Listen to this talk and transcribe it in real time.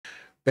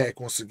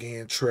Back once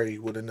again, Trey,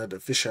 with another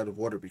Fish Out of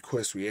Water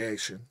request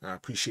reaction. I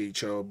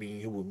appreciate y'all being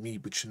here with me,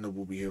 but you know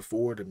what we're here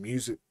for, the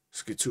music.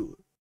 Let's get to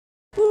it.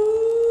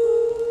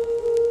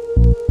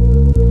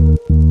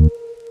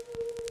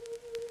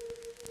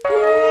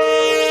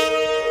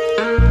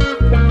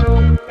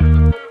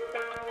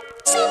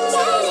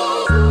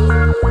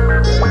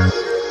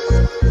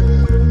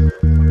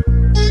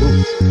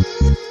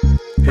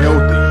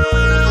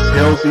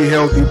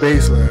 Healthy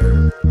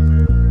baseline.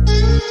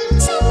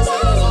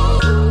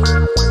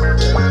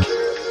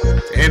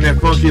 And that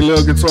funky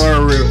little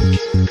guitar riff.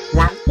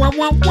 Wow, wow,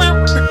 wow,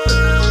 wow.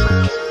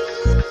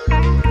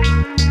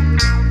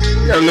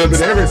 You got a little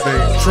bit of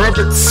everything.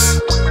 Trumpets.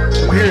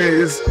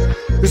 Here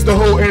it's the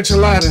whole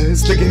enchilada.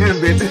 It's the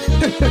gambit. It's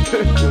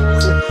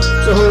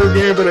the whole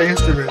gambit of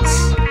instruments.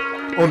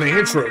 On the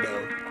intro though.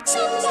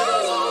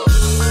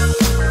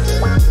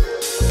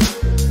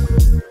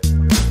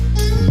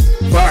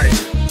 Fire.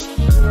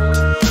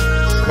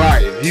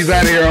 He's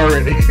out here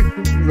already. He's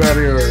out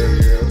here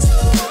already, yeah.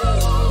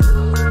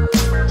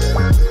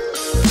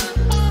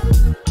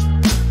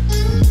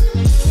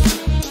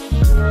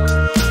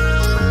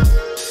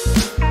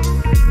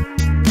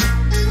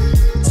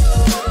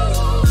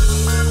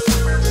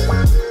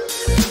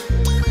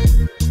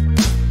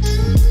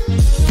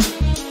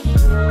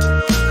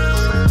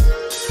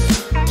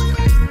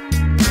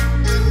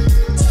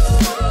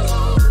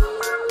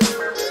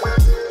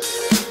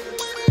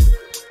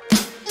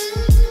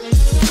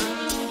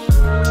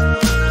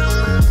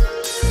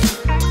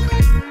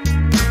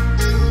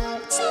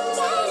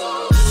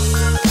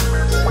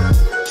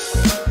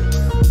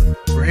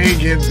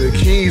 The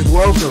Keys,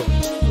 welcome.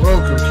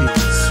 Welcome,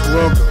 Keys.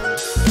 Welcome.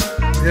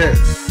 Yes.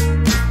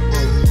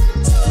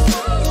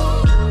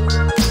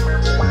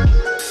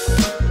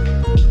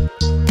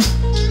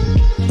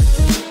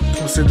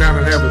 Come sit down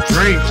and have a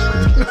drink.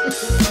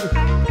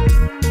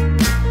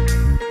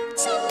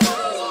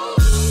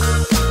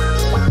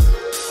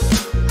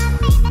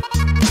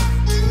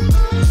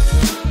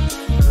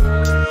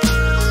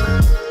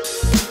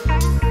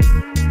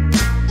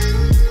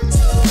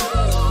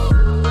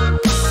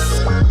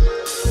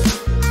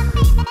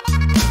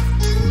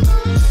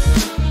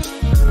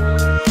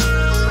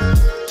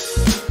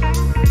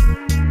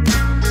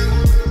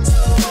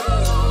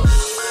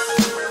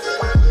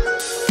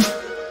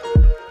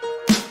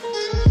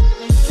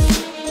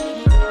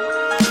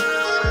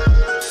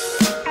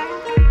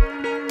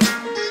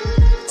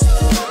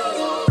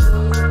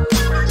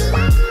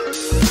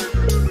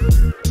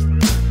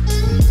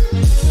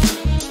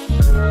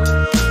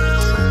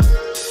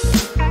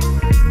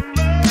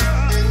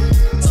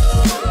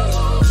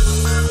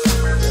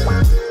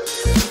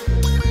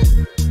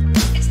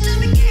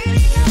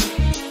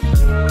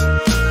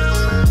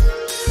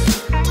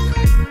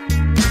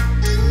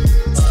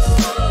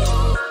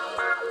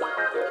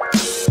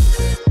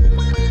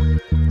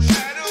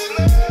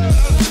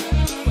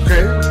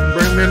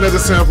 Another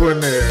sample in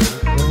there.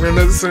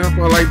 Another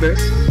sample. I like that.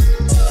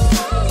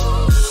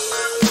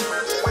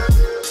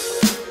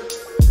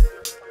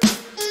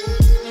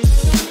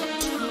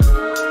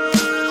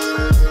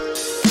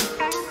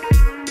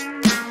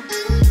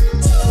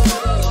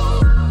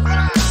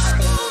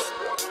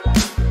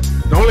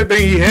 The only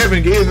thing he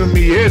haven't given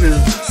me yet is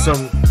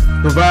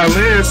the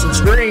violin, some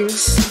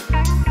strings.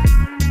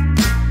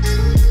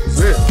 That's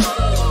it.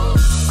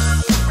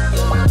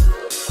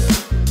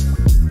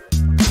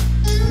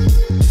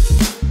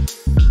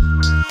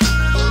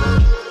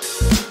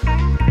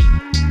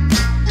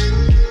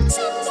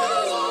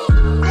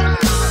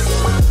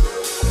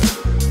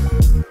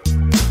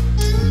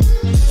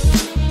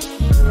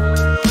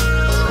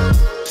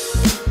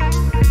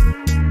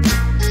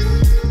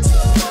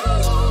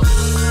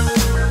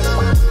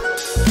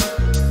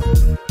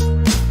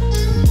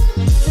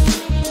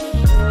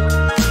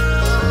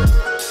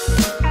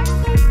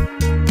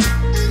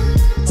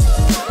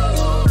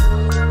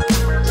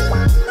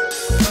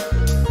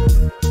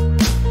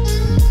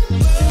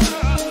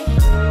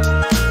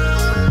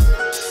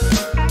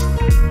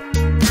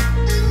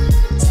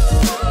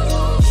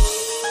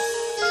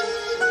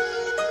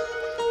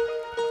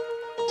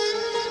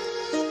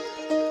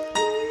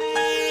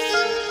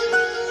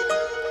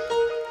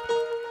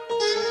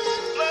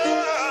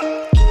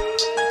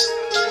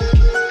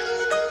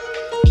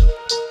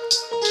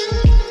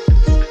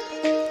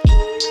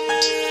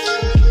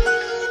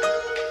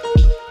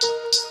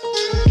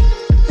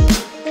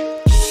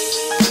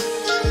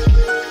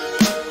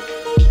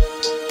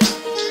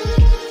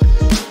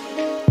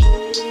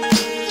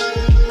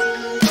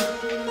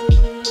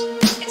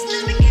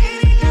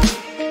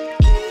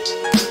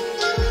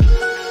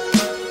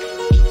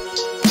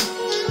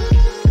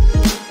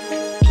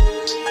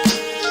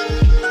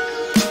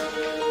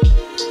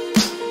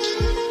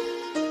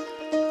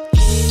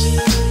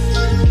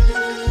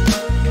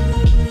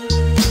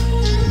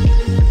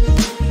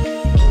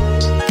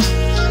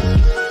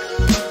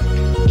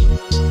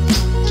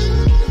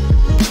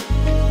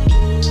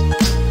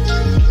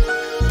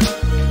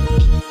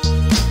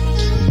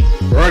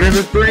 Brought in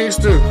the strings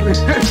too.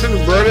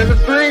 Brought in the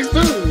strings too.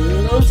 You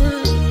know what I'm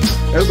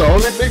saying? That's the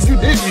only things you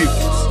did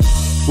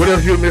use. What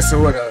else you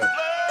missing? What,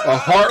 a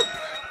harp?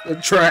 A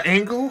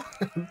triangle?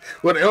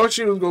 What else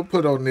you was gonna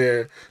put on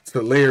there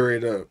to layer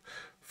it up?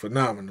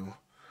 Phenomenal.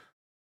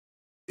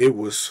 It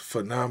was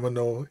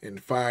phenomenal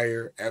and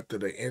fire after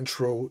the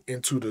intro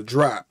into the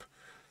drop.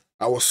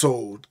 I was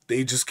sold.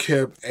 They just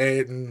kept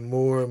adding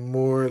more and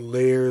more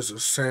layers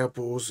of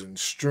samples and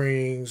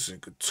strings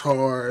and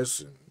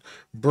guitars and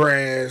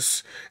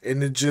brass,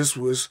 and it just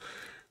was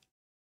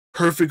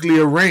perfectly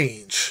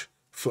arranged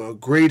for a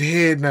great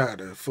head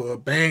nodder, for a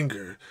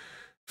banger.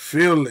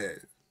 Feel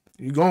that.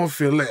 You gonna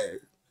feel that.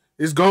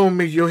 It's gonna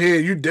make your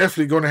head, you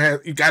definitely gonna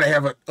have, you gotta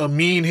have a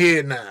mean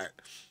head nod.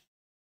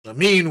 A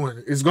mean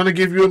one. It's gonna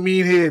give you a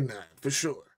mean head nod, for sure.